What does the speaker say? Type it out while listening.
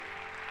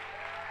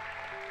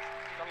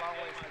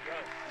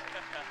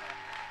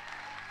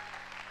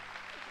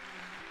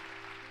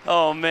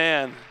Oh,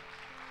 man.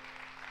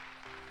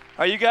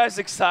 Are you guys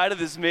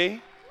excited as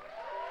me?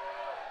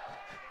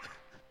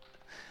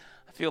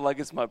 I feel like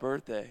it's my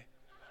birthday.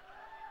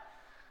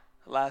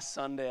 Last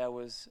Sunday, I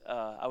was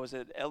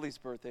at Ellie's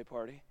birthday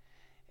party,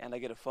 and I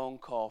get a phone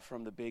call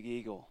from the Big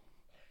Eagle.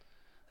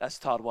 That's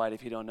Todd White,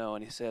 if you don't know.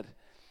 And he said,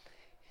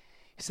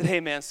 hey,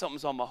 man,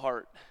 something's on my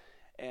heart.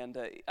 And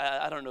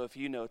I don't know if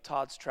you know,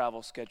 Todd's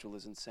travel schedule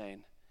is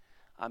insane.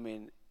 I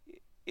mean,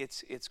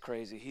 it's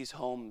crazy. He's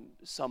home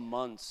some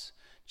months,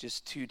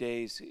 just 2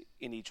 days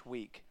in each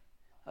week.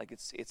 Like,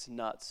 it's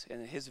nuts.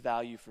 And his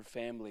value for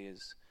family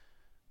is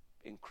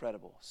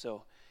incredible.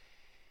 So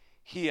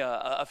he,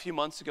 a few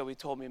months ago, he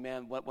told me,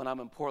 man, when I'm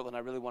in Portland, I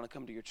really want to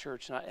come to your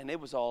church. And it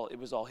was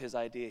all his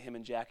idea. Him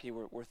and Jackie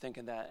were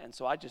thinking that. And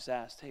so I just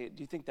asked, hey,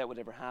 do you think that would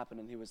ever happen?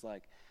 And he was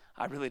like,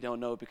 I really don't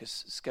know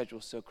because the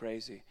schedule's so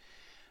crazy.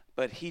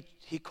 But he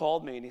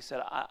called me and he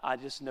said, I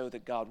just know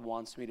that God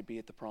wants me to be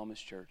at the Promise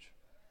Church.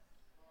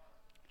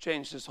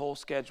 Changed his whole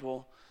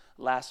schedule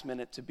last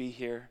minute to be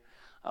here.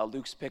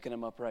 Luke's picking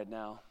him up right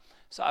now.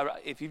 So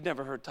if you've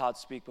never heard Todd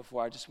speak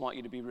before, I just want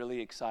you to be really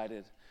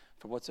excited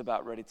for what's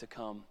about ready to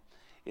come.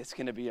 It's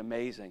going to be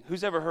amazing.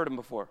 Who's ever heard him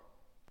before?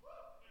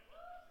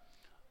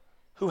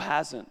 Who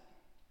hasn't?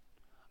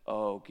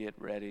 Oh, get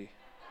ready.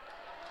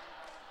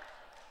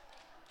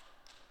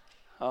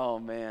 Oh,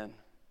 man.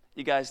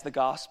 You guys, the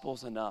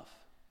gospel's enough.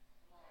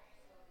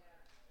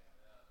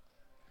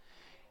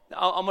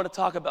 Now, I'm going to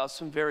talk about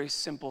some very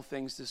simple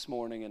things this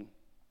morning, and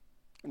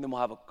then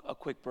we'll have a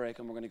quick break,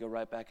 and we're going to go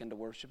right back into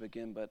worship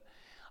again. But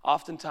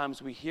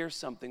oftentimes we hear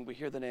something, we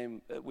hear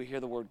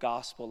the word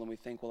gospel, and we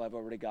think, well, I've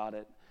already got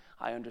it.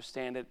 I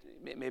understand it.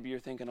 Maybe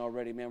you're thinking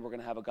already, man, we're going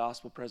to have a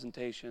gospel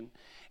presentation,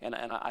 and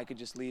I could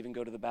just leave and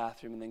go to the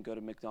bathroom and then go to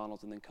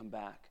McDonald's and then come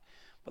back.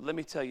 But let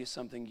me tell you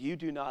something. You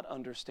do not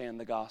understand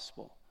the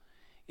gospel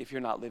if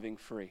you're not living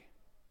free.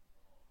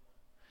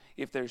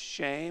 If there's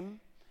shame,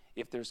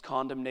 if there's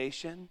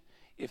condemnation,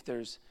 if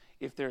there's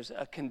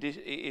a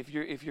condition,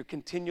 if you're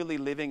continually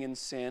living in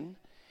sin,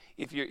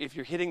 if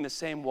you're hitting the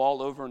same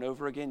wall over and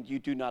over again, you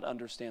do not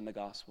understand the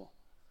gospel.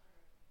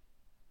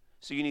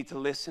 So you need to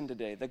listen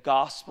today. The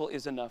gospel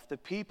is enough. The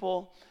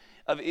people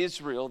of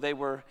Israel, they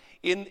were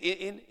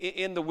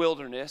in the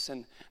wilderness,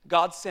 and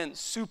God sent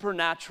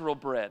supernatural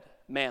bread,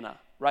 manna,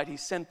 right? He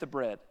sent the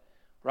bread,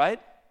 right?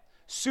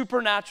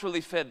 Supernaturally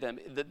fed them,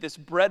 this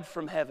bread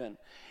from heaven.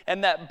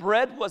 And that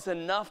bread was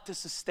enough to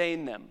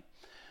sustain them.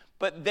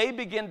 But they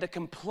began to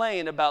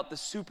complain about the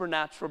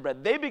supernatural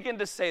bread. They began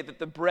to say that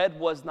the bread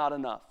was not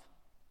enough.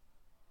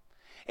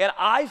 And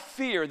I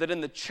fear that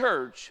in the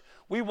church,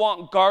 we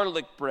want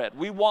garlic bread,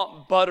 we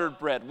want buttered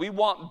bread, we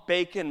want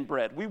bacon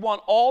bread, we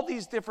want all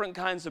these different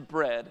kinds of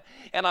bread.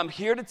 And I'm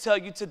here to tell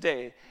you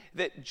today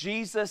that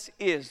Jesus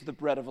is the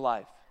bread of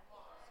life.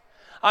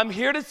 I'm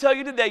here to tell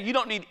you today you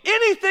don't need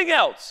anything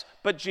else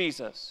but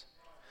Jesus.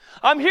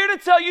 I'm here to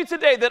tell you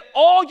today that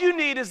all you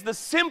need is the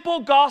simple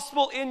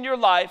gospel in your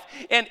life,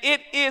 and it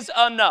is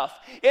enough.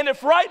 And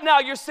if right now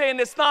you're saying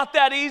it's not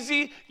that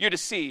easy, you're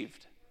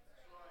deceived.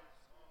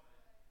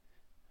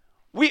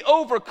 We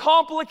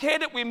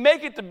overcomplicate it. We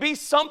make it to be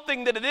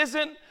something that it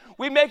isn't.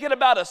 We make it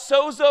about a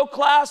sozo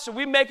class, or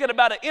we make it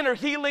about an inner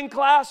healing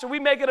class, or we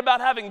make it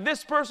about having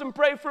this person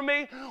pray for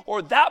me,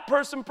 or that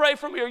person pray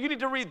for me, or you need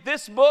to read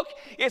this book.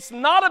 It's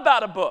not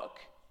about a book.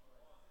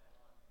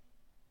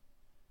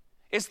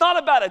 It's not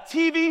about a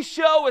TV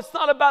show. It's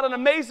not about an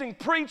amazing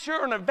preacher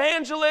or an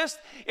evangelist.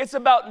 It's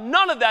about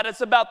none of that.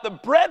 It's about the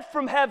bread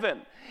from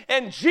heaven.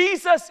 And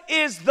Jesus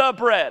is the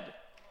bread.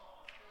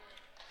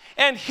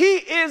 And he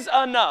is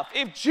enough.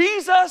 If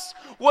Jesus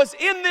was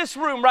in this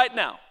room right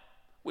now,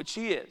 which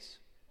he is,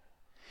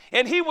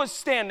 and he was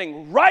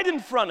standing right in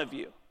front of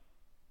you,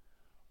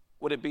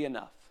 would it be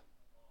enough?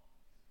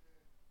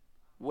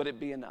 Would it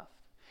be enough?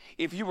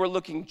 If you were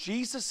looking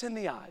Jesus in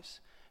the eyes,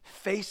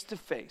 face to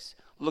face,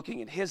 looking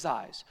in his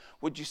eyes,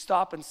 would you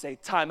stop and say,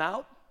 time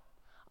out?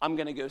 I'm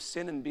going to go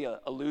sin and be a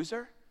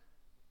loser?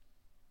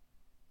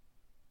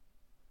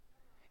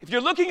 If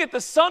you're looking at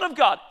the Son of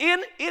God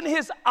in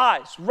his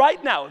eyes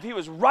right now, if he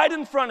was right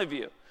in front of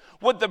you,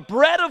 would the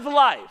bread of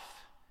life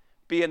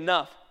be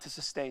enough to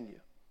sustain you?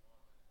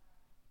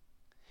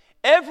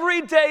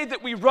 Every day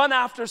that we run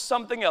after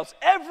something else,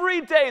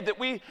 every day that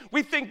we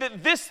think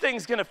that this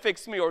thing's going to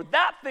fix me, or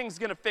that thing's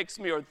going to fix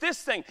me, or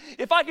this thing,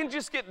 if I can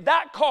just get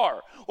that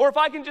car, or if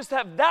I can just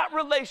have that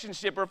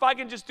relationship, or if I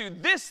can just do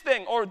this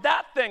thing or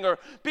that thing, or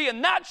be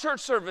in that church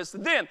service,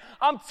 then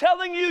I'm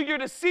telling you, you're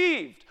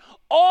deceived.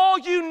 All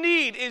you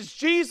need is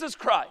Jesus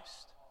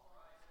Christ.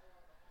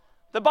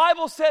 The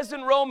Bible says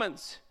in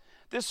Romans,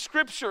 this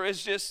scripture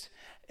is just,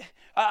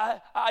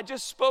 I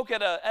just spoke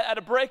at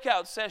a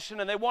breakout session,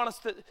 and they want us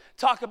to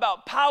talk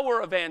about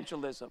power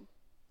evangelism.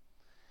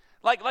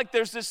 Like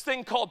there's this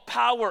thing called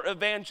power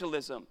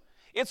evangelism.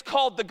 It's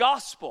called the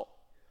gospel.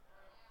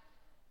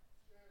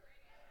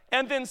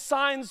 And then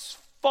signs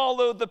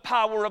follow the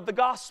power of the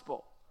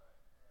gospel.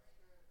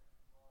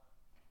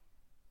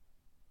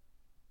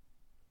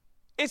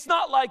 It's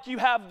not like you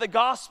have the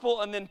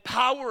gospel and then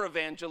power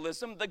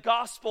evangelism. The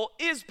gospel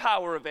is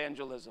power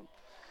evangelism.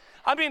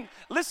 I mean,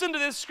 listen to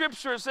this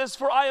scripture. It says,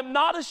 "For I am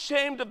not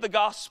ashamed of the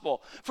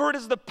gospel, for it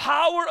is the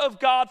power of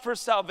God for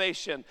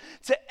salvation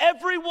to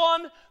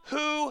everyone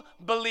who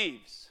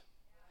believes."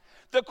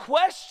 The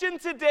question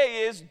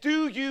today is,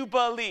 do you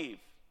believe?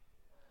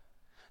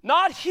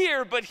 Not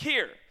here, but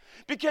here.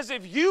 Because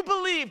if you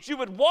believed, you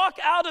would walk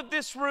out of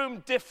this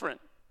room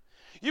different.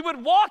 You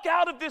would walk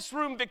out of this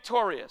room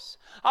victorious.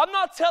 I'm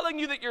not telling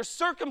you that your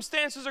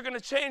circumstances are going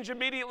to change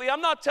immediately.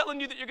 I'm not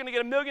telling you that you're going to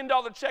get $1 million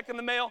check in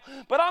the mail,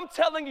 but I'm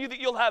telling you that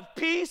you'll have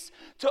peace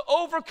to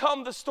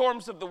overcome the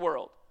storms of the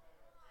world.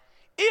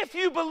 If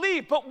you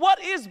believe. But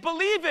what is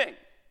believing?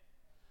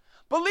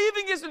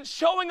 Believing isn't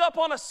showing up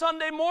on a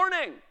Sunday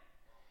morning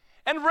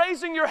and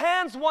raising your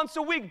hands once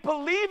a week.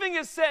 Believing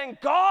is saying,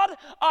 God,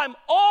 I'm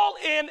all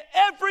in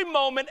every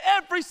moment,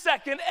 every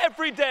second,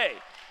 every day.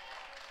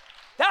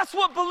 That's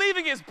what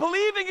believing is.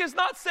 Believing is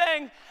not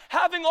saying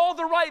having all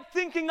the right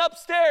thinking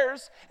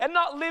upstairs and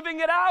not living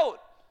it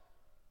out.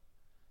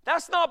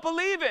 That's not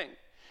believing.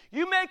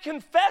 You may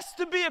confess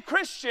to be a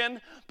Christian,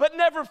 but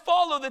never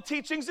follow the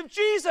teachings of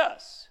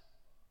Jesus.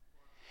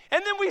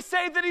 And then we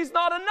say that he's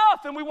not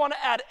enough, and we want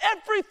to add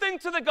everything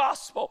to the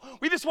gospel.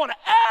 We just want to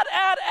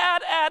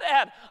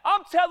add.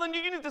 I'm telling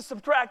you, you need to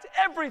subtract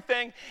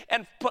everything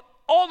and put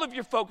all of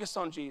your focus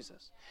on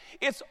Jesus.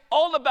 It's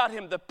all about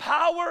him. The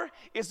power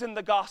is in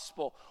the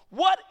gospel.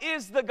 What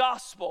is the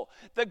gospel?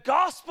 The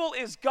gospel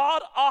is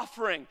God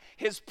offering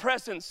his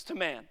presence to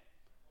man.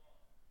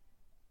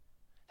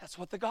 That's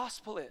what the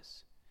gospel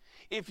is.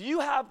 If you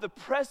have the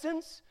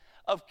presence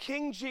of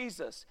King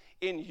Jesus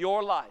in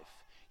your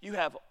life, you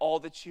have all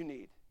that you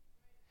need.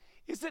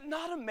 Is it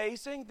not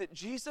amazing that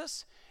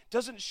Jesus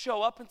doesn't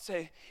show up and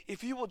say,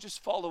 if you will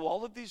just follow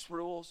all of these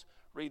rules,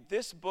 read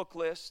this book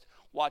list,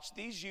 watch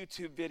these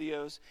YouTube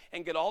videos,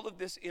 and get all of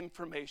this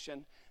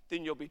information,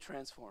 then you'll be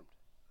transformed?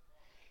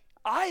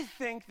 I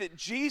think that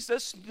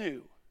Jesus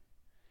knew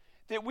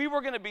that we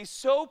were going to be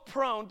so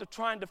prone to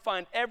trying to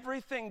find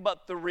everything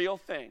but the real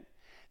thing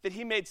that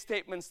he made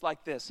statements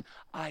like this: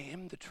 I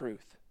am the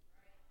truth.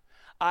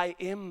 I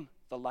am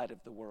the light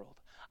of the world.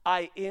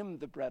 I am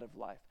the bread of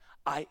life.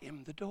 I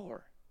am the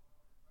door.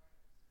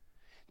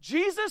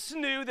 Jesus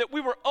knew that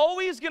we were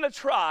always going to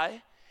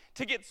try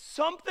to get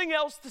something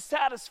else to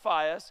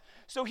satisfy us,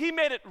 so he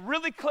made it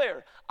really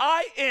clear.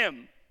 I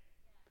am.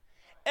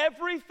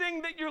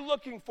 Everything that you're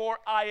looking for,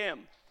 I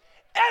am.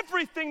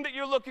 Everything that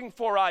you're looking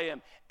for, I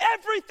am.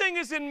 Everything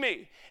is in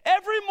me.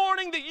 Every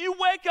morning that you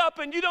wake up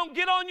and you don't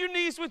get on your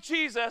knees with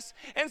Jesus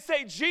and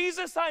say,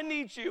 Jesus, I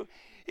need you.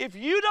 If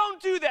you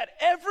don't do that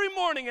every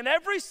morning and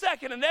every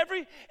second and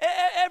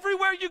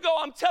everywhere you go,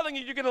 I'm telling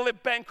you, you're going to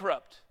live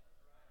bankrupt.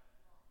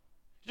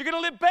 You're going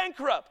to live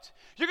bankrupt.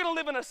 You're going to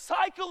live in a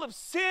cycle of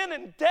sin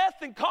and death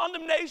and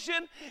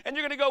condemnation, and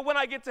you're going to go, when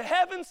I get to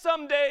heaven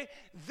someday,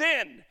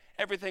 then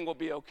everything will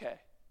be okay.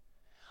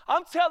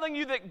 I'm telling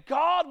you that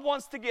God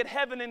wants to get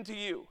heaven into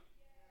you.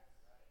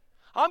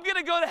 I'm going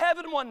to go to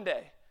heaven one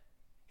day.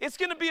 It's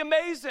going to be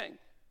amazing.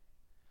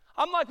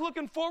 I'm like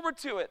looking forward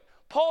to it.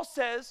 Paul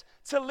says,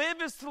 to live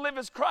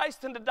as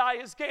Christ and to die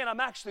is gain. I'm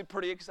actually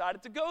pretty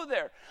excited to go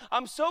there.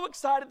 I'm so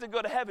excited to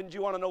go to heaven. Do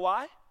you want to know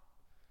why?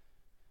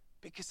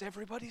 Because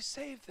everybody's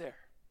saved there.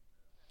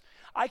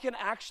 I can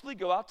actually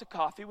go out to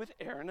coffee with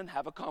Aaron and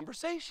have a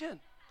conversation.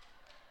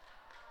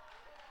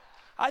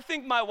 I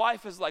think my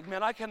wife is like,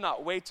 man, I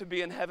cannot wait to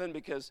be in heaven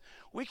because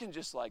we can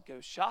just like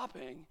go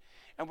shopping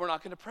and we're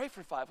not going to pray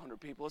for 500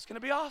 people. It's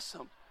going to be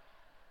awesome.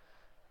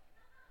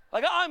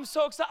 Like, I'm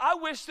so excited. I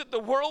wish that the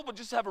world would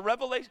just have a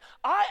revelation.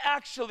 I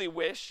actually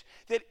wish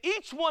that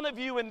each one of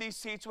you in these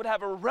seats would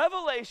have a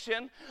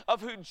revelation of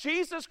who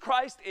Jesus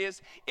Christ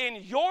is in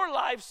your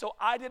life, so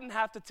I didn't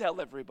have to tell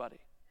everybody.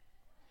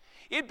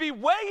 It'd be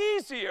way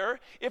easier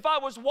if I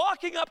was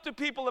walking up to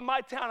people in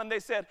my town and they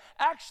said,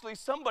 actually,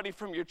 somebody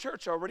from your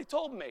church already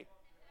told me.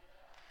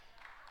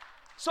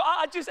 So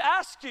I just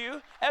ask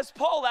you, as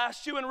Paul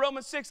asked you in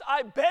Romans 6,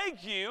 I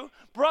beg you,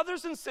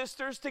 brothers and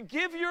sisters, to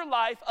give your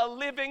life a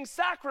living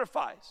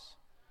sacrifice,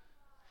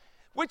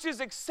 which is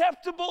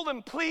acceptable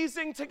and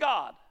pleasing to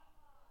God.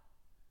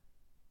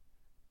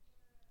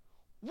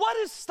 What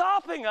is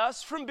stopping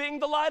us from being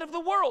the light of the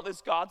world?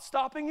 Is God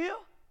stopping you?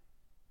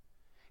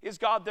 Is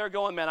God there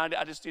going, man,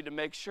 I just need to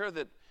make sure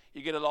that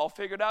you get it all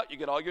figured out, you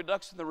get all your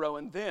ducks in the row,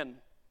 and then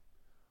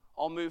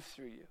I'll move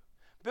through you.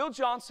 Bill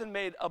Johnson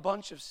made a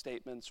bunch of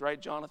statements,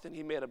 right, Jonathan?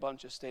 He made a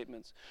bunch of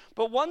statements.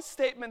 But one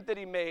statement that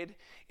he made,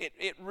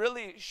 it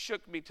really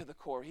shook me to the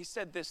core. He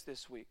said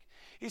this week.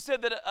 He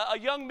said that a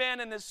young man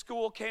in his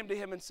school came to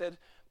him and said,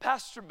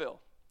 Pastor Bill,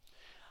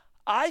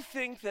 I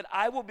think that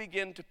I will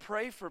begin to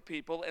pray for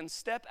people and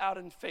step out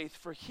in faith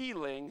for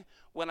healing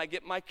when I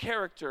get my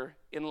character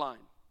in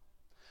line.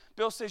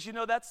 Bill says, you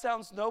know, that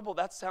sounds noble.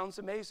 That sounds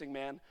amazing,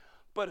 man.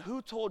 But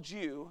who told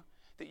you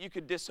that you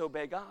could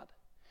disobey God?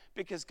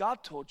 Because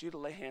God told you to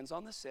lay hands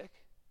on the sick.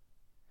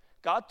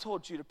 God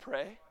told you to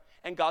pray.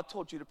 And God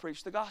told you to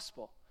preach the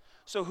gospel.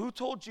 So who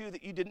told you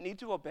that you didn't need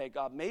to obey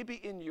God? Maybe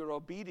in your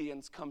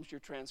obedience comes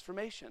your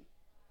transformation.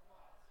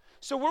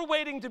 So we're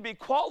waiting to be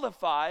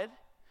qualified,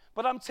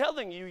 but I'm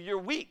telling you, you're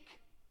weak.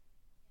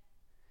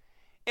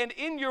 And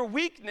in your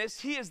weakness,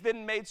 he is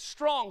then made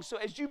strong. So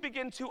as you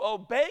begin to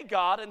obey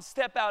God and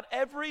step out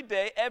every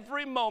day,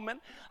 every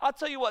moment, I'll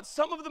tell you what,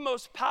 some of the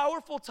most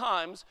powerful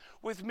times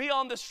with me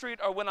on the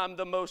street are when I'm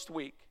the most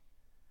weak.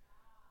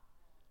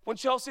 When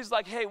Chelsea's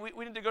like, hey,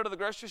 we need to go to the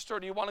grocery store.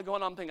 Do you want to go?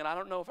 And I'm thinking, I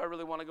don't know if I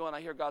really want to go. And I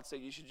hear God say,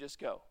 you should just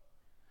go.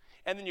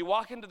 And then you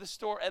walk into the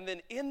store, and then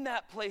in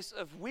that place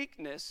of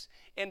weakness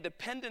and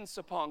dependence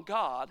upon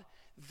God,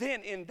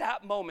 then in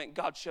that moment,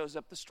 God shows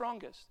up the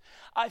strongest.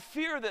 I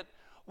fear that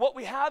what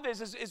we have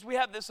is we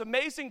have this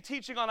amazing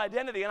teaching on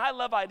identity, and I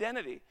love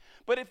identity.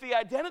 But if the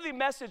identity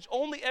message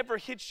only ever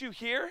hits you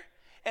here,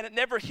 and it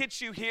never hits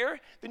you here,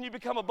 then you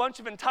become a bunch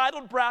of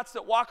entitled brats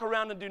that walk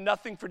around and do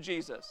nothing for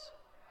Jesus.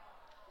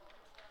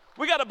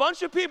 We got a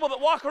bunch of people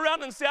that walk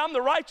around and say, I'm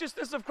the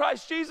righteousness of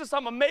Christ Jesus,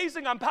 I'm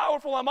amazing, I'm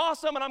powerful, I'm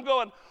awesome, and I'm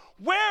going,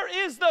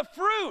 where is the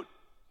fruit?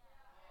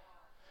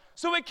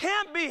 So it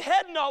can't be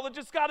head knowledge,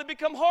 it's got to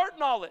become heart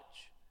knowledge.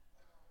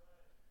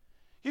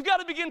 You've got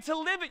to begin to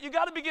live it. You've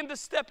got to begin to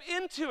step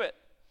into it.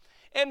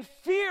 And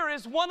fear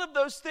is one of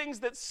those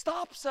things that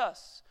stops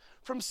us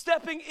from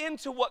stepping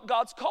into what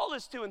God's called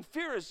us to. And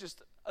fear is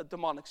just a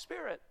demonic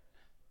spirit.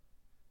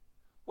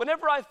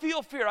 Whenever I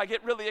feel fear, I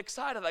get really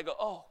excited. I go,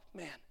 oh,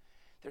 man,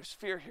 there's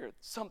fear here.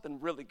 Something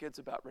really good's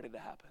about ready to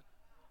happen.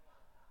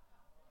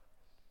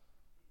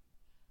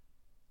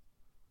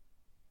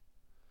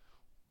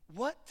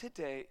 What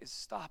today is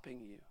stopping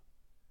you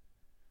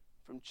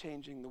from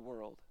changing the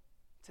world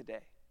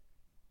today?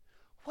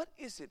 What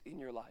is it in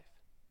your life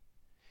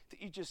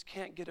that you just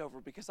can't get over?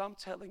 Because I'm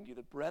telling you,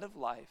 the bread of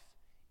life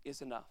is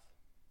enough.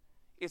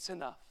 It's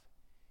enough.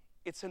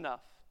 It's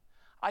enough.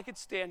 I could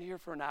stand here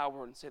for an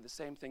hour and say the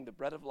same thing. The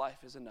bread of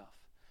life is enough.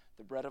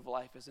 The bread of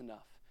life is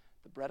enough.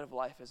 The bread of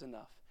life is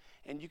enough.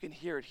 And you can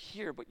hear it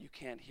here, but you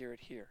can't hear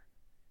it here.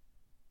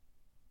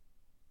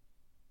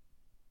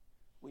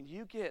 When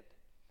you get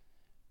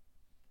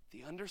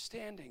the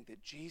understanding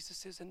that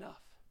Jesus is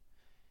enough,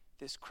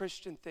 this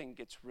Christian thing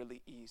gets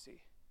really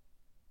easy.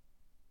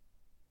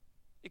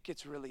 It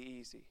gets really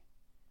easy.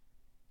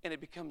 And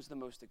it becomes the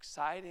most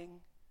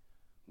exciting,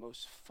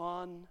 most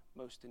fun,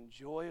 most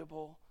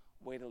enjoyable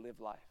way to live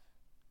life.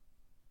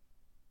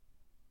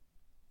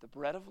 The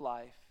bread of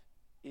life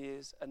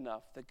is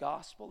enough. The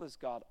gospel is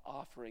God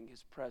offering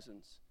his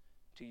presence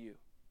to you.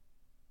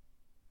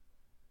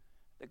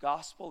 The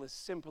gospel is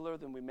simpler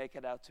than we make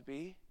it out to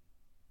be.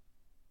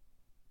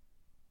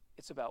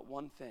 It's about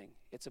one thing.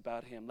 It's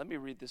about him. Let me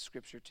read this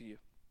scripture to you.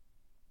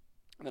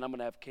 And then I'm going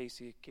to have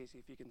Casey. Casey,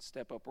 if you can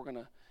step up. We're going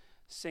to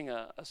sing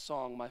a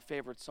song, my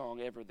favorite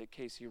song ever that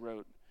Casey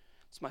wrote.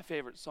 It's my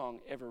favorite song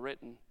ever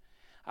written.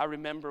 I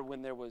remember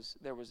when there was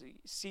a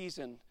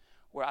season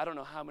where I don't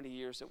know how many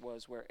years it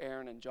was, where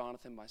Aaron and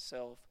Jonathan,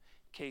 myself,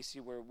 Casey,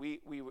 where we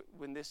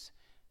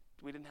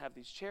didn't have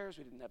these chairs,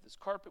 we didn't have this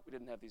carpet, we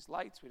didn't have these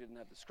lights, we didn't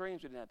have the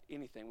screens, we didn't have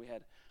anything. We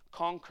had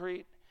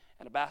concrete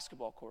and a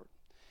basketball court.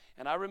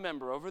 And I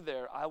remember over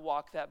there, I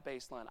walked that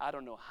baseline, I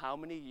don't know how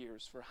many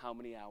years for how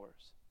many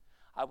hours.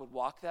 I would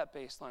walk that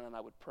baseline and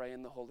I would pray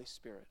in the Holy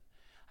Spirit.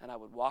 And I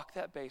would walk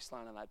that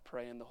baseline and I'd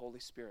pray in the Holy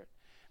Spirit.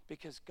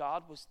 Because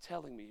God was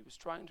telling me, he was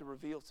trying to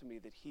reveal to me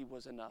that he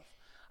was enough.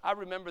 I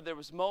remember there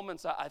was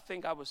moments, I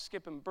think I was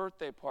skipping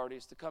birthday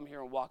parties to come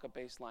here and walk a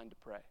baseline to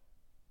pray.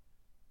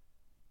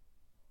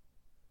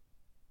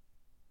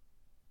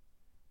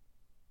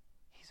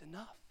 He's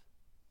enough.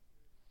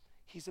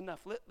 He's enough.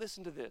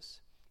 Listen to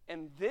this.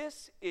 And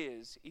this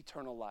is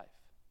eternal life.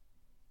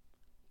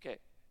 Okay,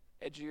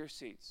 edge of your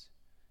seats.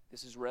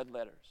 This is red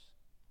letters.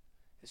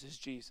 This is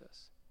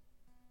Jesus.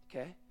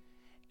 Okay?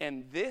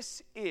 And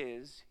this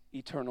is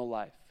eternal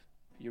life.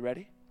 You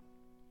ready?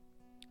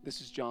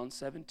 This is John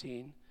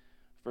 17,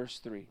 verse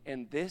 3.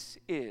 And this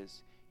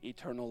is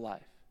eternal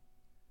life.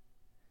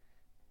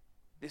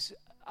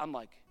 I'm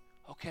like,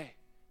 okay,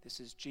 this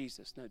is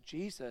Jesus. No,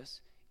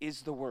 Jesus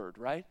is the Word,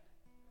 right?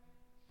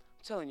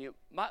 I'm telling you,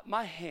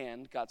 my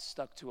hand got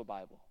stuck to a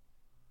Bible.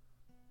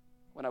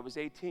 When I was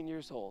 18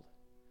 years old,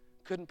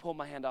 couldn't pull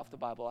my hand off the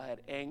Bible. I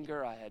had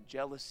anger, I had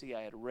jealousy,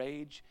 I had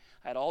rage.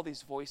 I had all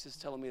these voices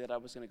telling me that I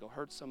was going to go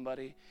hurt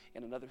somebody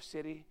in another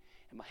city,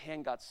 and my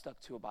hand got stuck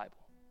to a Bible.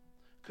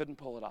 Couldn't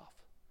pull it off.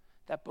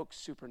 That book's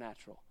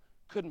supernatural.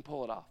 Couldn't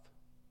pull it off.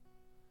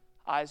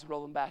 Eyes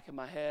rolling back in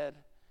my head,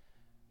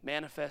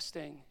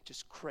 manifesting,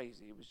 just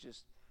crazy. It was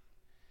just,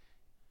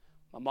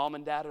 my mom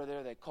and dad are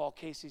there. They call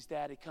Casey's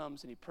dad. He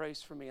comes and he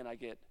prays for me, and I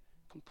get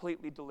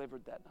completely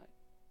delivered that night.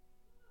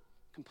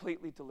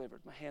 Completely delivered.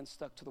 My hand's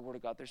stuck to the Word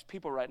of God. There's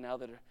people right now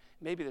that are,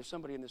 maybe there's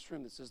somebody in this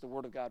room that says the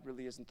Word of God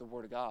really isn't the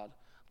Word of God.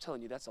 I'm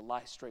telling you, that's a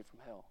lie straight from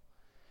hell.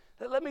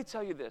 Let me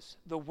tell you this.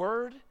 The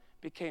Word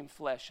became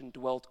flesh and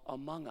dwelt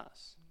among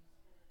us.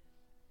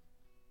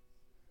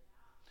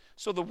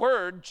 So the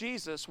Word,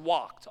 Jesus,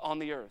 walked on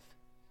the earth.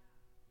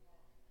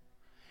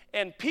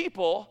 And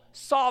people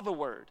saw the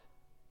Word.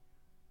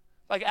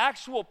 Like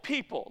actual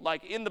people,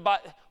 like in the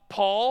Bible.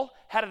 Paul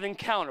had an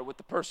encounter with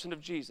the person of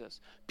Jesus.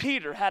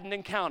 Peter had an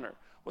encounter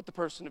with the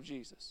person of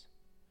Jesus.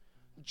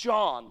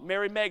 John,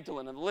 Mary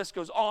Magdalene, and the list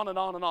goes on and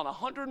on and on.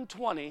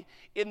 120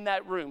 in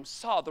that room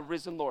saw the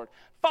risen Lord.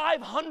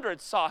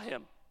 500 saw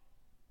him.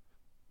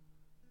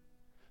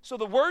 So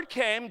the word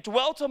came,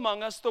 dwelt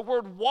among us, the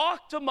word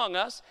walked among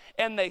us,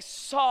 and they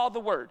saw the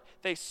word.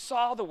 They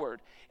saw the word.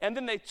 And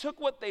then they took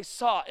what they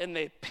saw and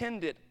they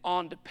pinned it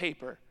onto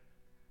paper.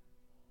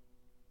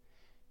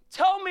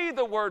 Tell me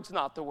the word's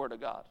not the word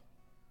of God.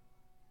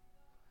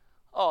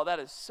 Oh, that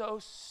is so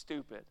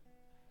stupid.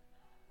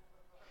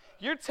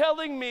 You're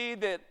telling me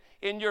that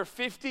in your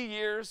 50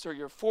 years or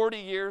your 40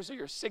 years or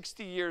your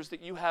 60 years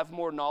that you have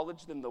more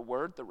knowledge than the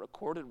word, the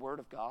recorded word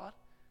of God?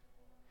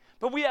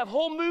 But we have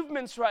whole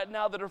movements right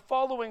now that are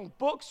following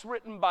books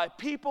written by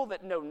people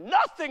that know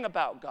nothing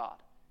about God.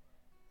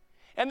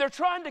 And they're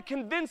trying to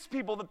convince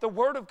people that the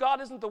word of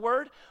God isn't the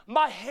word.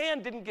 My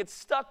hand didn't get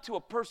stuck to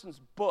a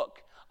person's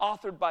book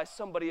authored by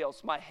somebody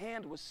else. My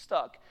hand was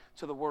stuck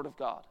to the word of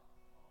God.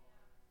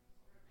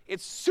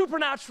 It's a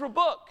supernatural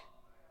book.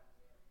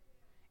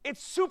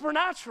 It's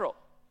supernatural.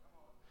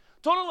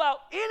 Don't allow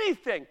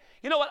anything.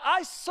 You know what?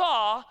 I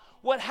saw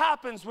what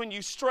happens when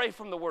you stray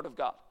from the word of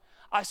God.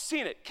 I've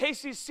seen it.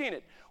 Casey's seen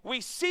it. We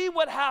see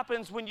what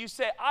happens when you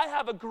say, I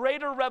have a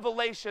greater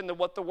revelation than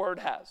what the word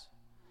has.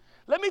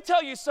 Let me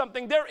tell you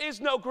something. There is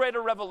no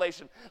greater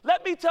revelation.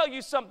 Let me tell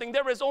you something.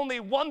 There is only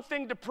one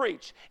thing to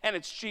preach, and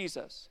it's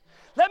Jesus.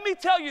 Let me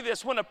tell you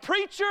this. When a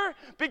preacher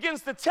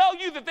begins to tell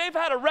you that they've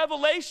had a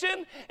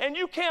revelation and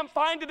you can't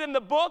find it in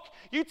the book,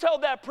 you tell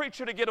that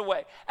preacher to get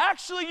away.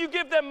 Actually, you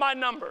give them my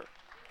number.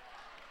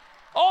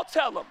 I'll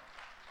tell them.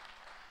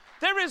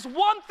 There is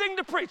one thing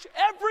to preach.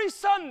 Every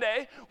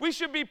Sunday, we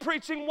should be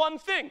preaching one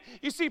thing.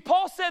 You see,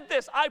 Paul said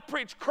this, I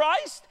preach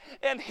Christ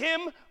and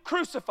him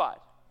crucified.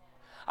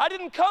 I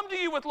didn't come to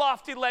you with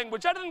lofty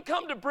language. I didn't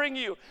come to bring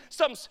you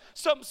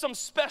some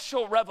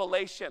special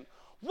revelation.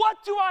 What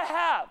do I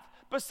have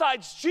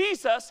besides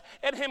Jesus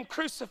and him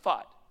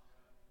crucified?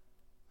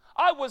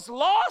 I was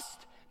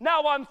lost,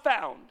 now I'm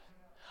found.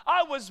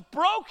 I was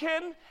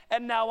broken,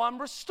 and now I'm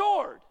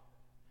restored.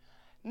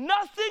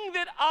 Nothing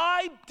that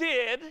I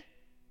did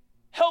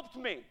helped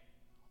me.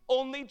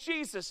 Only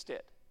Jesus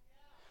did.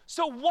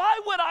 So why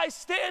would I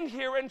stand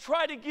here and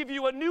try to give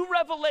you a new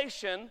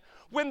revelation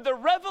when the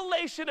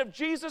revelation of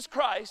Jesus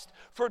Christ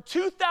for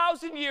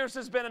 2,000 years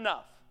has been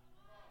enough?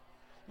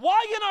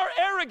 Why in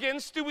our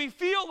arrogance do we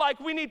feel like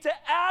we need to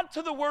add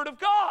to the Word of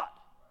God?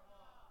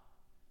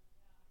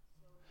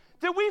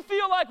 Do we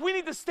feel like we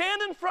need to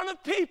stand in front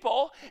of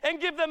people and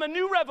give them a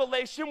new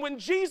revelation when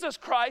Jesus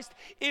Christ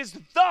is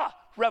the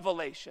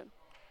revelation?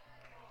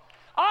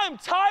 I'm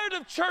tired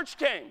of church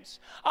games.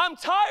 I'm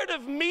tired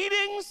of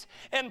meetings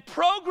and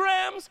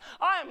programs.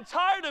 I am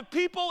tired of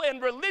people in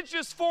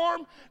religious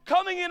form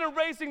coming in and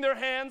raising their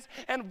hands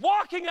and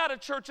walking out of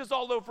churches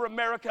all over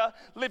America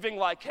living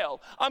like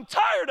hell. I'm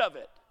tired of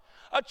it.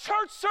 A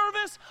church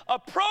service, a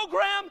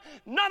program,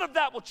 none of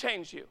that will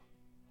change you.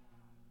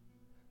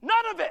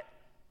 None of it.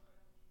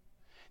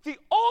 The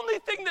only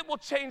thing that will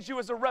change you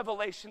is a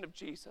revelation of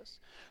Jesus.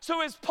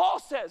 So as Paul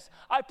says,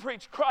 I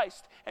preach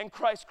Christ and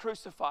Christ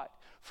crucified.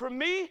 For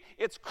me,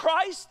 it's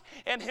Christ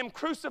and him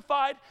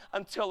crucified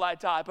until I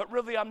die. But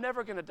really, I'm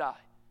never going to die.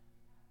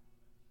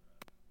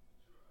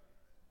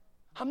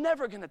 I'm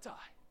never going to die.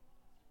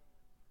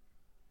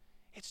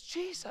 It's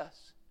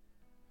Jesus.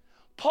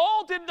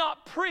 Paul did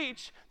not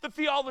preach the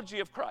theology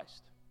of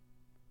Christ.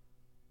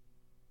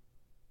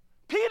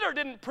 Peter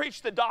didn't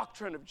preach the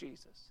doctrine of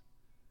Jesus.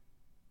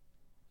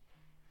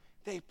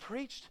 They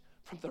preached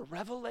from the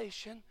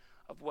revelation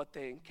of what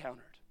they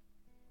encountered.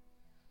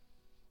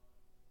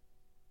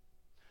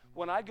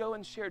 When I go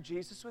and share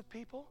Jesus with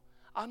people,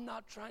 I'm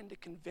not trying to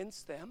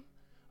convince them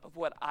of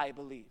what I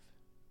believe.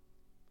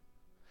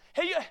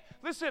 Hey,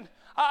 listen,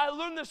 I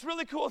learned this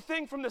really cool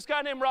thing from this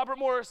guy named Robert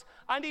Morris.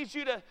 I need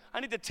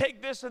to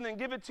take this and then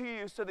give it to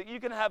you so that you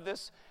can have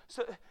this,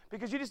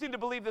 because you just need to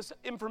believe this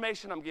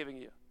information I'm giving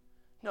you.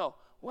 No,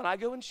 when I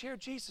go and share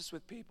Jesus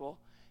with people,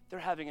 they're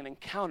having an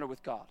encounter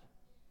with God.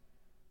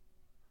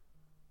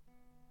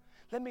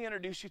 Let me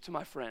introduce you to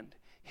my friend.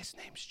 His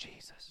name's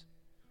Jesus.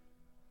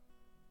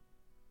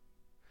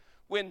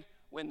 When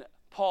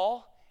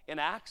Paul in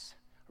Acts,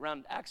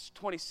 around Acts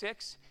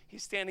 26,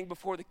 he's standing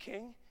before the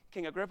king,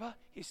 King Agrippa,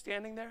 he's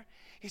standing there.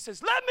 He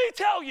says, let me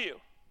tell you,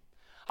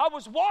 I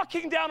was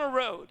walking down a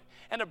road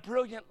and a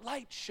brilliant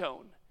light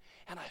shone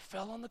and I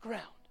fell on the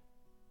ground.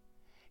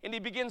 And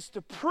he begins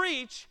to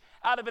preach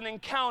out of an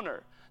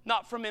encounter,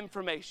 not from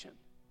information.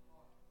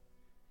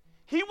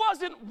 He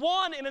wasn't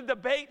won in a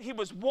debate, he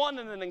was won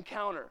in an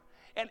encounter.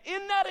 And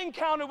in that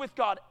encounter with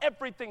God,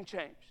 everything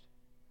changed.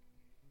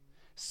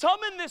 Some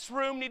in this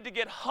room need to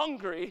get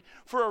hungry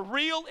for a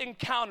real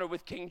encounter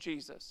with King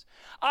Jesus.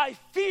 I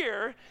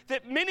fear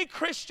that many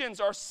Christians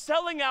are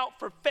selling out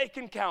for fake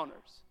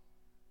encounters.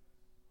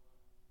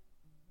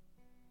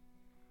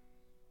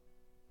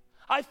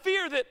 I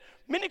fear that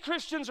many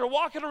Christians are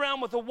walking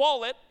around with a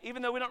wallet,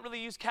 even though we don't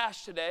really use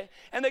cash today,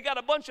 and they got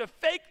a bunch of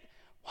fake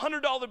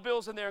 $100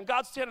 bills in there, and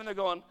God's standing there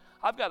going,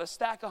 I've got a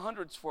stack of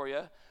hundreds for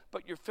you,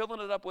 but you're filling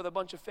it up with a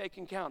bunch of fake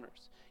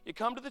encounters. You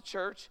come to the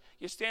church,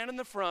 you stand in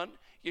the front,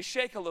 you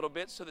shake a little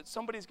bit so that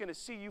somebody's going to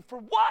see you for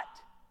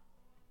what?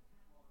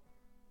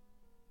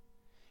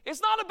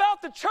 It's not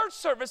about the church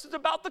service, it's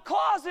about the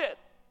closet.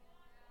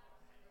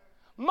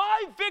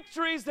 My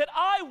victories that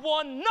I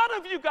won, none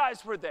of you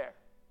guys were there.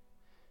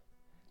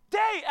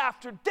 Day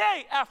after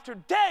day after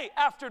day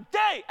after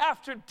day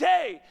after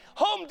day.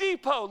 Home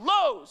Depot,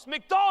 Lowe's,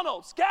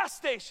 McDonald's, gas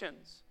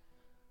stations.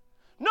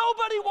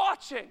 Nobody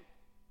watching.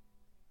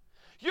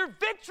 Your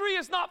victory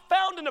is not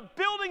found in a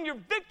building. Your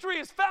victory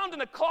is found in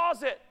a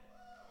closet.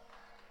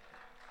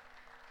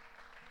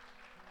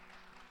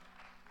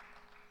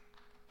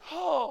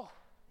 Oh.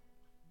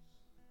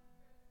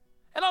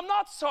 And I'm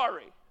not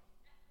sorry.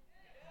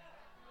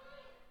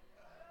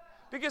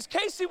 Because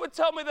Casey would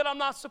tell me that I'm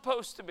not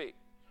supposed to be.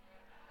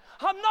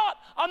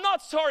 I'm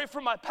not sorry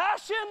for my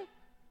passion.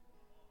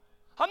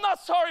 I'm not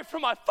sorry for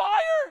my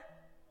fire.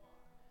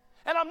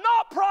 And I'm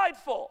not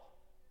prideful.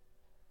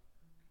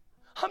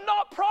 I'm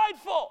not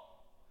prideful.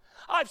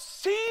 I've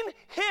seen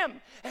him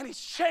and he's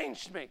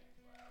changed me.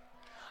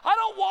 I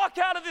don't walk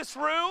out of this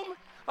room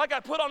like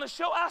I put on a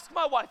show. Ask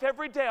my wife.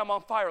 Every day I'm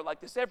on fire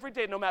like this. Every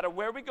day, no matter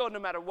where we go, no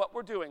matter what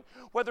we're doing,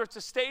 whether it's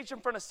a stage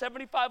in front of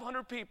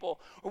 7,500 people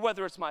or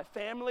whether it's my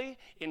family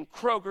in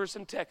Kroger's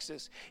in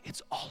Texas,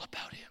 it's all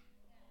about him.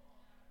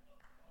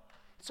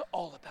 It's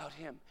all about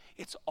him.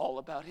 It's all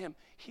about him.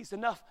 He's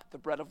enough. The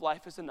bread of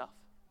life is enough.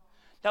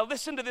 Now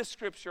listen to this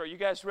scripture. Are you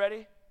guys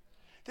ready?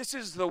 This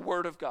is the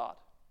word of God.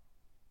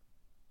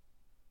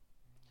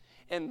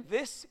 And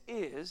this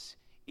is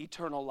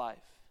eternal life,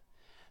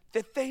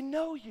 that they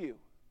know you,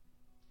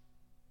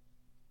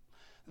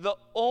 the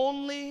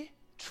only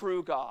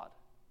true God,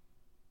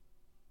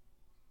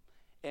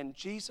 and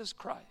Jesus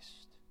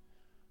Christ,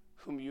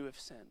 whom you have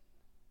sent. It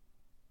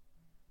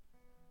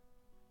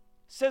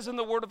says in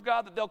the Word of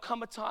God that there'll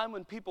come a time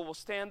when people will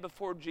stand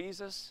before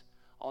Jesus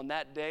on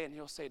that day and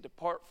he'll say,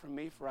 "Depart from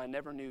me, for I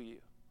never knew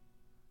you."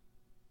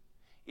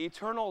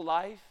 Eternal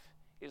life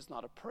is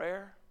not a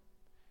prayer.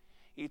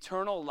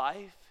 Eternal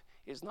life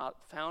is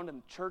not found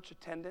in church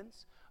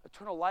attendance.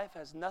 Eternal life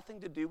has nothing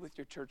to do with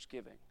your church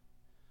giving.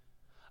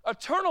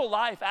 Eternal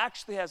life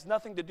actually has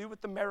nothing to do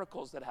with the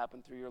miracles that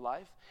happen through your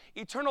life.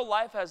 Eternal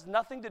life has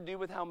nothing to do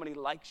with how many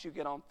likes you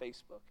get on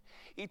Facebook.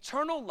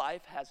 Eternal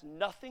life has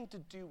nothing to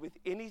do with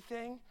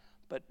anything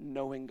but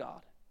knowing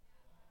God.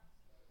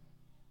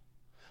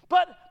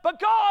 But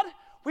God,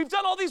 we've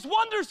done all these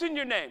wonders in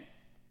your name.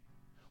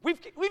 We've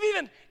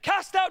even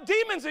cast out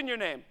demons in your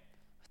name.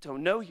 I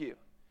don't know you.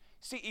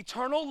 See,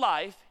 eternal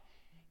life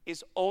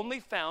is only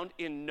found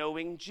in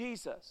knowing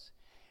Jesus.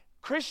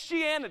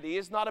 Christianity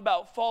is not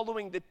about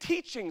following the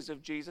teachings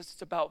of Jesus,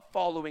 it's about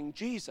following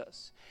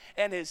Jesus.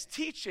 And his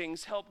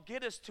teachings help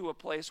get us to a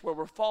place where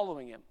we're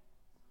following him.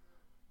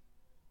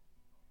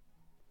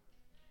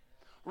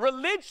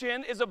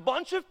 Religion is a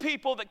bunch of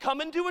people that come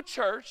into a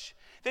church,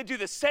 they do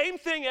the same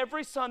thing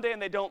every Sunday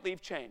and they don't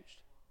leave changed.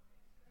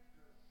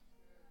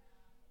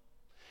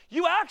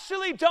 You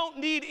actually don't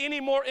need any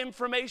more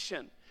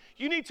information.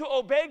 You need to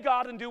obey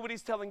God and do what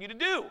he's telling you to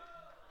do.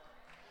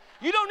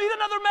 You don't need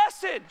another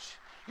message.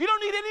 You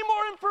don't need any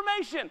more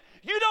information.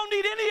 You don't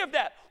need any of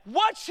that.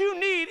 What you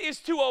need is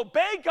to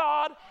obey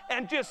God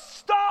and just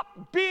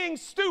stop being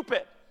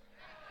stupid.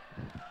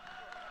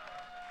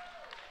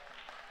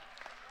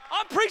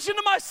 I'm preaching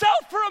to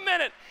myself for a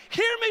minute.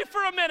 Hear me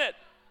for a minute.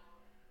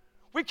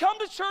 We come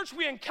to church,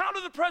 we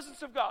encounter the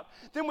presence of God.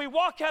 Then we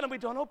walk out and we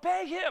don't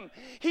obey him.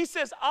 He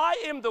says,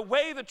 I am the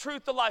way, the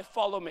truth, the life.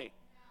 Follow me.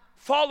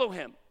 Follow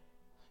him.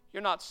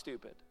 You're not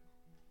stupid.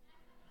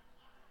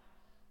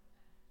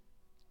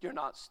 You're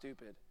not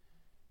stupid.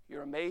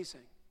 You're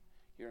amazing.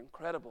 You're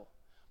incredible.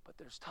 But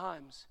there's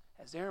times,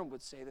 as Aaron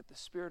would say, that the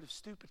spirit of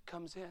stupid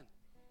comes in.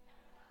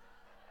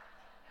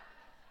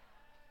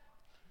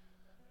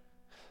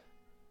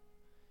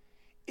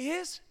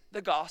 Is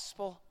the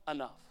gospel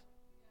enough?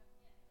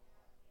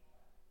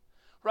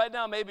 Right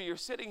now, maybe you're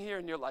sitting here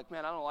and you're like,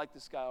 man, I don't like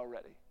this guy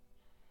already.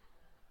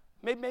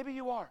 Maybe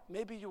you are.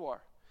 Maybe you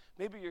are.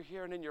 Maybe you're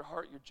here and in your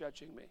heart you're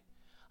judging me.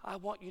 I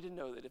want you to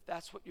know that if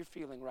that's what you're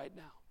feeling right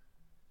now,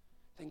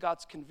 then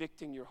God's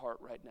convicting your heart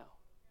right now.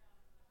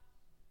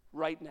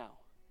 Right now.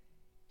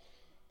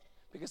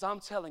 Because I'm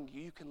telling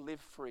you, you can live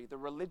free. The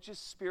religious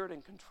spirit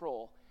and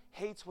control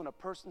hates when a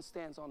person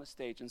stands on a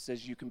stage and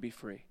says, you can be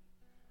free.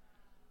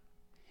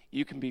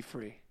 You can be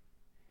free.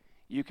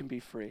 You can be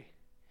free.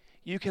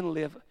 You can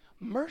live.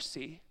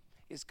 Mercy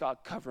is God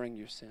covering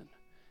your sin.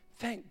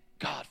 Thank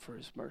God for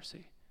his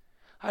mercy.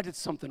 I did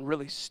something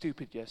really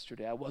stupid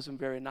yesterday. I wasn't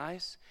very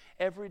nice.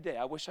 Every day,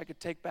 I wish I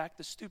could take back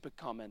the stupid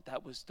comment.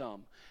 That was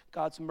dumb.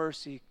 God's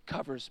mercy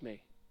covers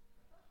me.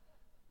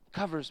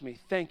 Covers me.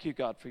 Thank you,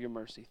 God, for your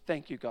mercy.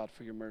 Thank you, God,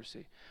 for your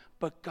mercy.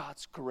 But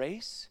God's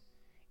grace,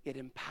 it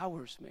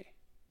empowers me.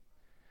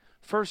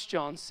 1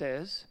 John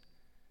says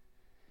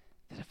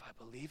that if I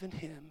believe in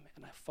him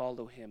and I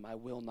follow him, I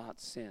will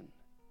not sin.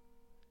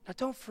 Now,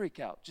 don't freak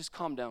out. Just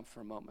calm down for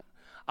a moment.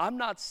 I'm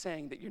not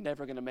saying that you're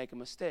never going to make a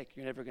mistake.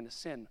 You're never going to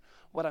sin.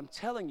 What I'm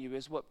telling you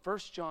is what 1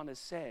 John is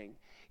saying.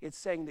 It's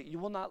saying that you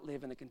will not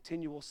live in a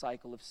continual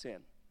cycle of sin.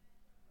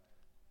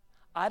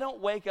 I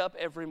don't wake up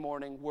every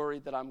morning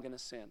worried that I'm going to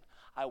sin.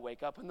 I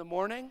wake up in the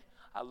morning,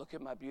 I look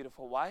at my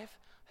beautiful wife,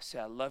 I say,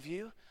 I love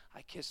you,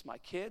 I kiss my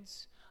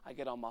kids, I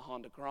get on my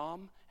Honda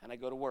Grom, and I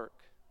go to work.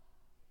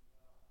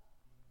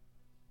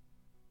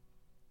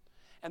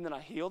 And then I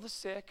heal the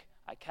sick,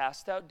 I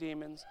cast out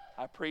demons,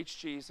 I preach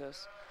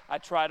Jesus, I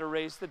try to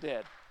raise the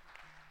dead.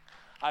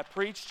 I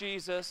preach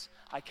Jesus,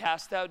 I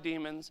cast out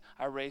demons,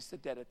 I raise the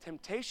dead. A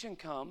temptation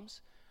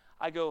comes,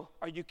 I go,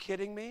 are you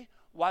kidding me?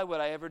 Why would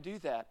I ever do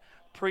that?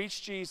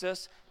 Preach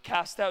Jesus,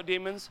 cast out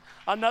demons.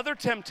 Another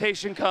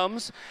temptation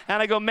comes,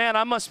 and I go, man,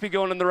 I must be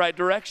going in the right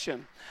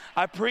direction.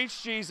 I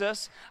preach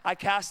Jesus, I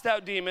cast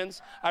out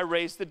demons, I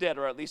raise the dead,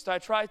 or at least I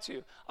try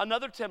to.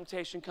 Another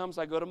temptation comes,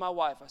 I go to my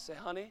wife, I say,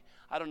 honey,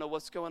 I don't know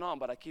what's going on,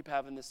 but I keep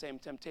having the same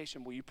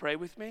temptation. Will you pray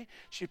with me?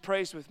 She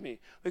prays with me.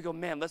 We go,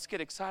 man, let's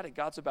get excited.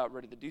 God's about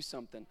ready to do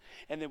something.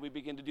 And then we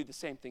begin to do the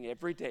same thing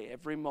every day,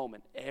 every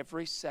moment,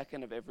 every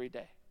second of every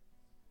day.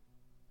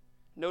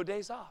 No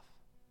days off.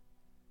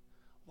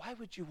 Why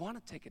would you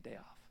want to take a day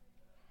off?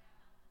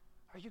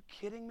 Are you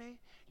kidding me?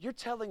 You're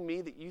telling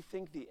me that you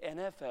think the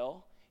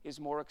NFL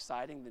is more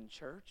exciting than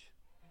church?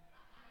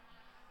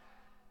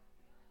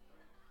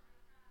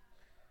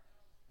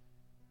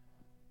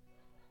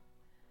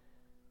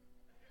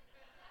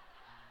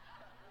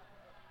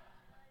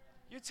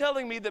 You're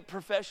telling me that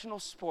professional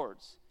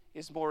sports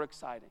is more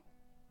exciting?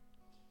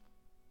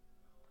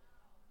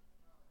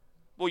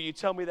 Well, you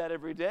tell me that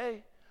every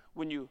day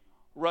when you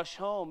rush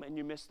home and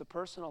you miss the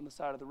person on the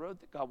side of the road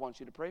that God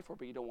wants you to pray for,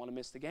 but you don't want to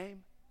miss the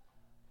game.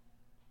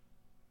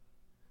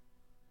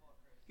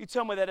 You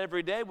tell me that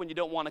every day when you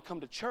don't want to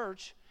come to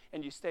church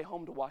and you stay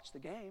home to watch the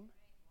game.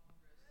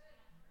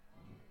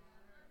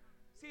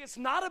 See, it's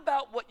not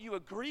about what you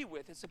agree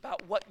with, it's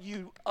about what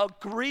you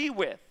agree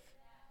with.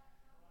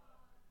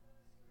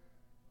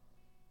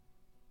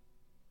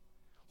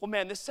 Well,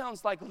 man, this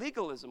sounds like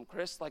legalism,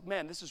 Chris. Like,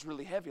 man, this is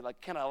really heavy.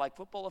 Like, can I like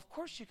football? Of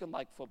course you can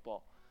like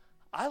football.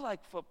 I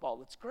like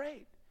football. It's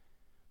great.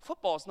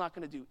 Football is not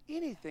going to do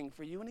anything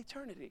for you in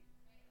eternity.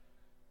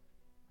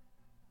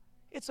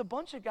 It's a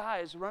bunch of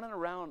guys running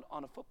around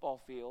on a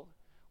football field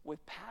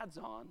with pads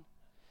on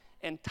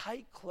and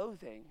tight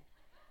clothing.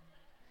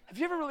 Have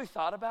you ever really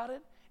thought about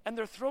it? And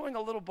they're throwing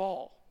a little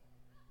ball.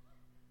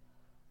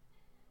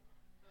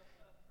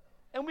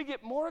 And we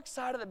get more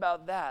excited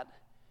about that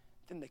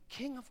than the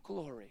King of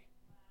Glory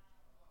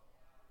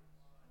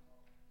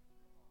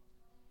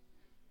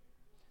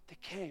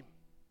that came,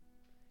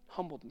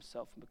 humbled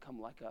himself and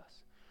become like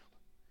us,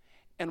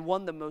 and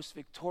won the most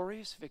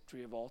victorious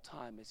victory of all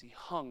time as he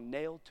hung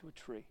nailed to a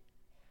tree.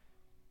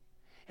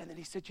 And then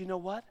he said, you know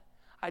what?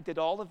 I did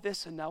all of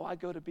this and now I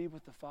go to be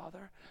with the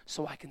Father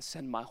so I can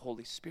send my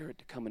Holy Spirit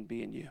to come and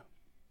be in you.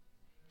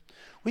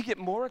 We get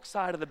more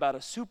excited about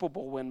a Super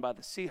Bowl win by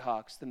the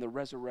Seahawks than the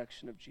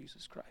resurrection of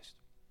Jesus Christ.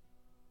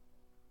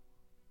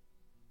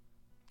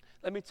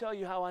 Let me tell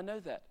you how I know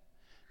that.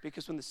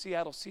 Because when the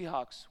Seattle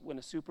Seahawks win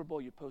a Super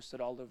Bowl, you post it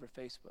all over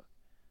Facebook.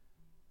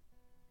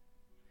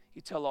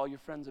 You tell all your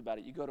friends about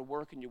it. You go to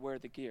work and you wear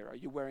the gear. Are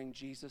you wearing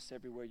Jesus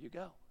everywhere you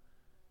go?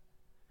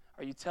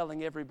 Are you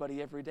telling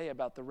everybody every day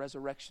about the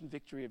resurrection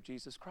victory of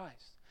Jesus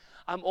Christ?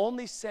 I'm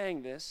only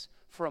saying this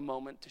for a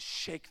moment to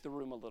shake the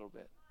room a little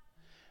bit.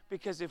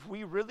 Because if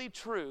we really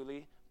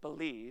truly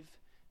believe,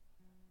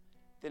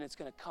 then it's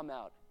going to come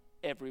out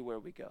everywhere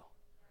we go.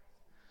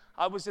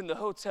 I was in the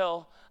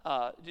hotel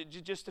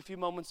just a few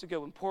moments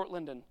ago in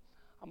Portland, and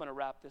I'm going to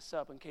wrap this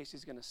up in case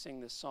he's going to sing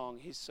this song.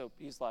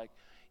 He's like,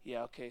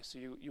 yeah, okay, so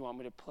you want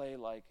me to play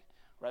like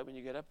right when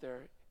you get up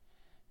there?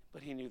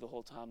 But he knew the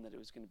whole time that it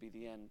was going to be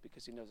the end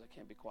because he knows I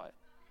can't be quiet.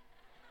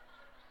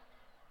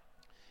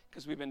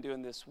 Because we've been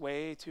doing this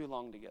way too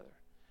long together,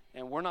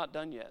 and we're not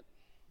done yet.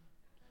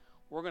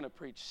 We're going to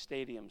preach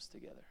stadiums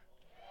together.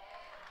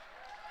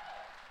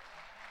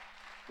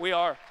 We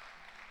are.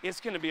 It's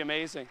going to be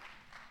amazing.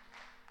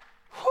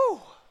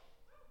 Whew.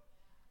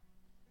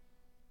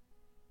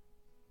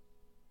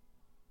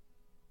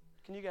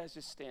 Can you guys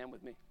just stand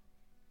with me?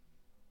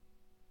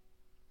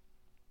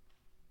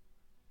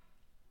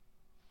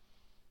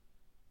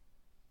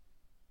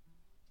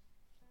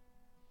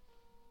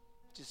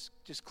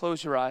 Just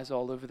close your eyes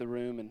all over the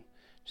room and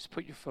just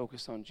put your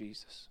focus on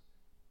Jesus.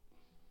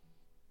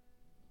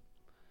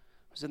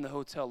 I was in the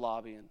hotel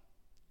lobby and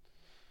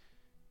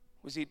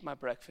was eating my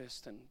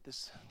breakfast, and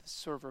this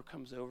server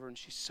comes over and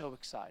she's so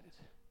excited.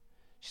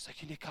 She's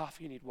like, you need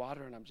coffee, you need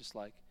water? And I'm just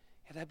like,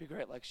 yeah, that'd be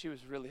great. Like, she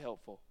was really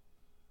helpful.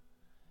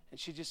 And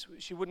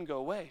she wouldn't go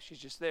away. She's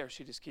just there.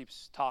 She just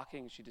keeps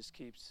talking. She just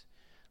keeps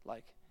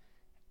like,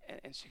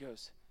 and she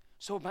goes,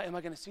 so am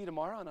I going to see you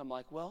tomorrow? And I'm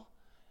like, well,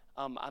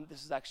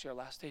 this is actually our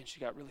last day. And she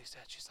got really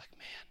sad. She's like,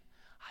 man,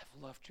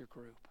 I've loved your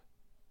group.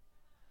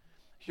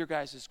 Your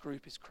guys'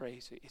 group is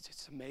crazy.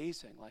 It's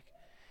amazing. Like,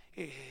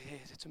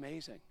 it's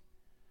amazing.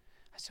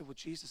 I said, well,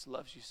 Jesus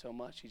loves you so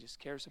much. He just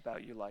cares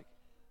about you like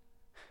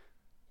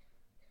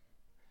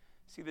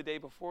See, the day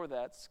before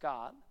that,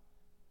 Scott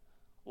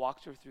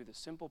walked her through the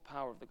simple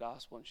power of the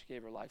gospel, and she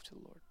gave her life to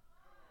the Lord.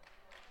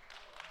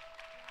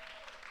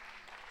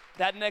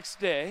 That next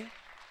day,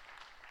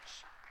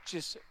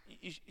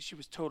 she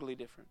was totally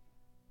different.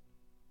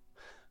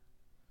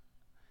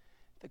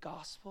 The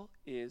gospel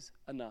is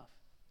enough.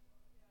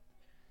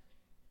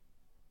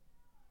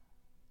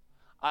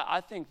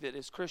 I think that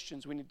as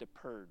Christians, we need to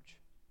purge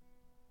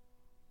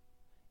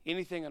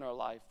anything in our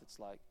life that's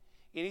like,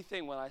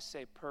 anything when I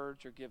say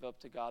purge or give up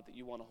to God that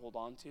you want to hold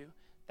on to,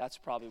 that's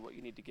probably what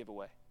you need to give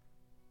away.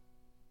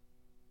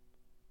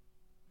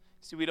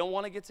 See, we don't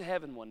want to get to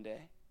heaven one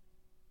day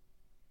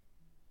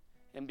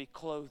and be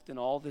clothed in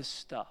all this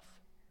stuff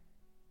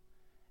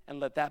and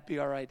let that be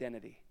our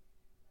identity.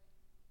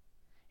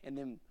 And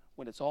then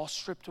when it's all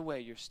stripped away,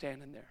 you're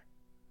standing there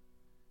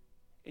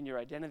and your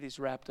identity's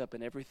wrapped up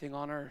in everything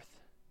on earth,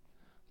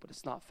 but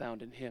it's not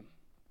found in Him.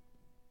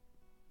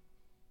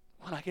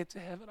 When I get to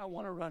heaven, I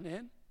want to run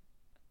in.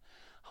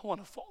 I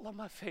want to fall on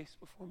my face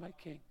before my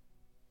King.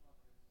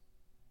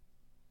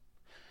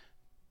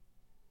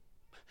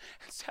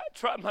 And say, I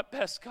tried my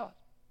best, God.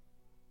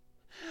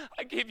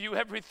 I gave you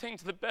everything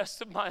to the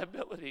best of my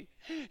ability.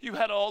 You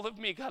had all of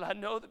me, God. I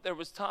know that there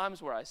was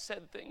times where I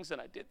said things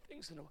and I did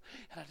things, and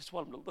I just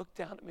want Him to look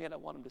down at me and I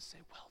want Him to say,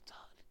 well done.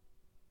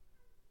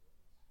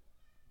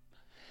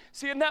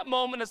 See, in that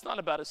moment, it's not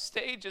about a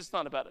stage. It's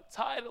not about a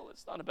title.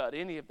 It's not about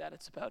any of that.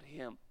 It's about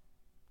Him.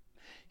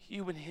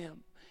 You and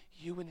Him.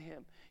 You and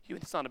Him.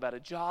 It's not about a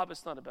job.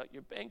 It's not about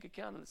your bank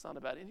account. And it's not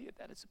about any of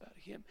that. It's about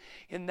Him.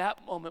 In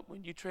that moment,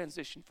 when you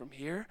transition from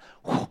here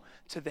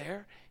to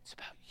there, it's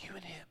about you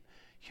and Him.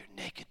 You're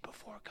naked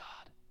before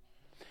God.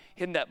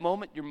 In that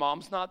moment, your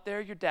mom's not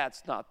there. Your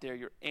dad's not there.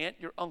 Your aunt,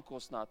 your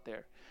uncle's not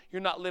there.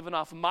 You're not living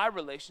off of my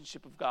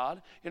relationship of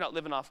God. You're not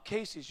living off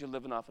Casey's. You're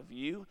living off of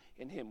you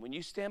and Him. When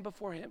you stand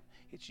before Him,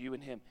 it's you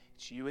and Him.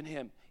 It's you and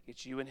Him.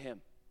 It's you and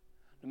Him.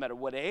 No matter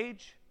what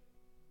age,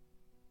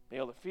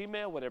 male or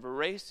female, whatever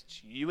race,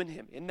 it's you and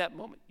Him. In that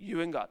moment,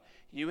 you and God,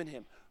 you and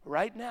Him.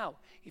 Right now,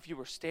 if you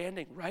were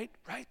standing right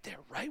there,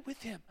 right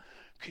with Him,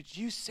 could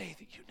you say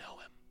that you know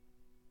Him?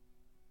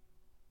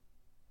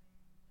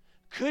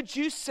 Could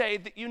you say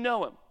that you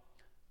know Him?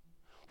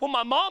 Well,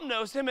 my mom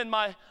knows Him, and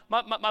my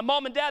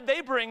mom and dad,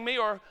 they bring me,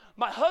 or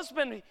my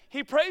husband,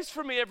 he prays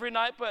for me every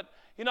night, but,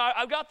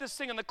 I've got this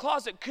thing in the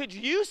closet. Could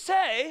you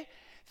say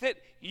that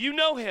you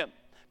know Him?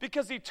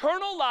 Because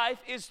eternal life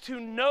is to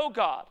know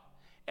God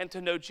and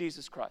to know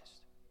Jesus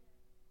Christ.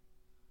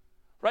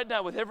 Right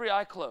now, with every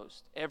eye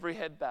closed, every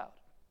head bowed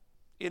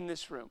in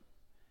this room,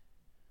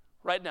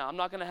 right now, I'm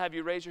not going to have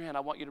you raise your hand.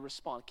 I want you to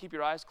respond. Keep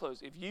your eyes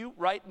closed. If you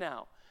right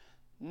now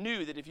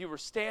knew that if you were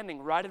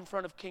standing right in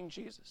front of King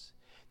Jesus,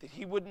 that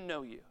He wouldn't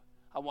know you,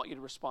 I want you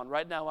to respond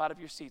right now out of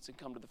your seats and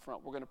come to the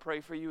front. We're going to pray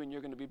for you, and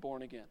you're going to be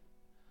born again.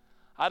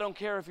 I don't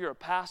care if you're a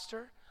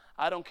pastor.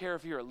 I don't care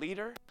if you're a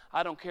leader.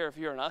 I don't care if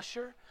you're an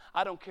usher.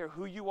 I don't care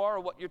who you are or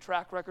what your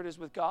track record is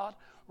with God.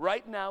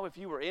 Right now, if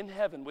you were in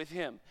heaven with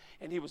Him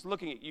and He was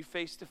looking at you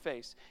face to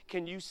face,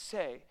 can you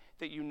say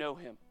that you know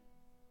Him?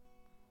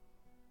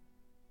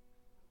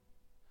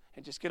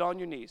 And just get on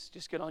your knees.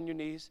 Just get on your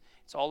knees.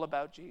 It's all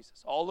about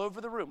Jesus. All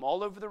over the room.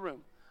 All over the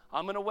room.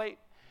 I'm going to wait.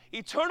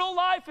 Eternal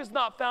life is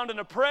not found in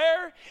a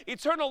prayer.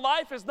 Eternal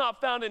life is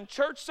not found in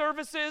church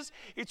services.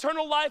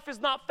 Eternal life is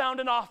not found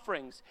in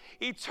offerings.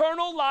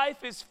 Eternal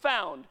life is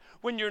found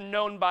when you're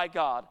known by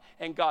God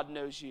and God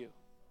knows you.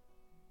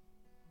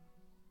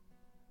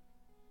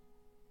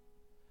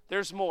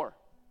 There's more.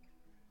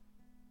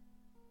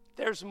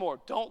 There's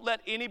more. Don't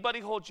let anybody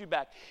hold you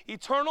back.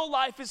 Eternal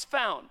life is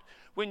found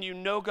when you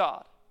know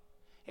God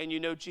and you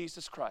know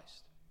Jesus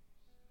Christ.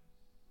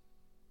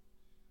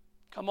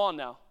 Come on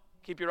now.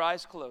 Keep your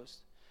eyes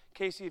closed.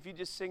 Casey, if you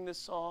just sing this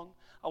song,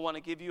 I want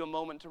to give you a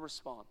moment to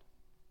respond.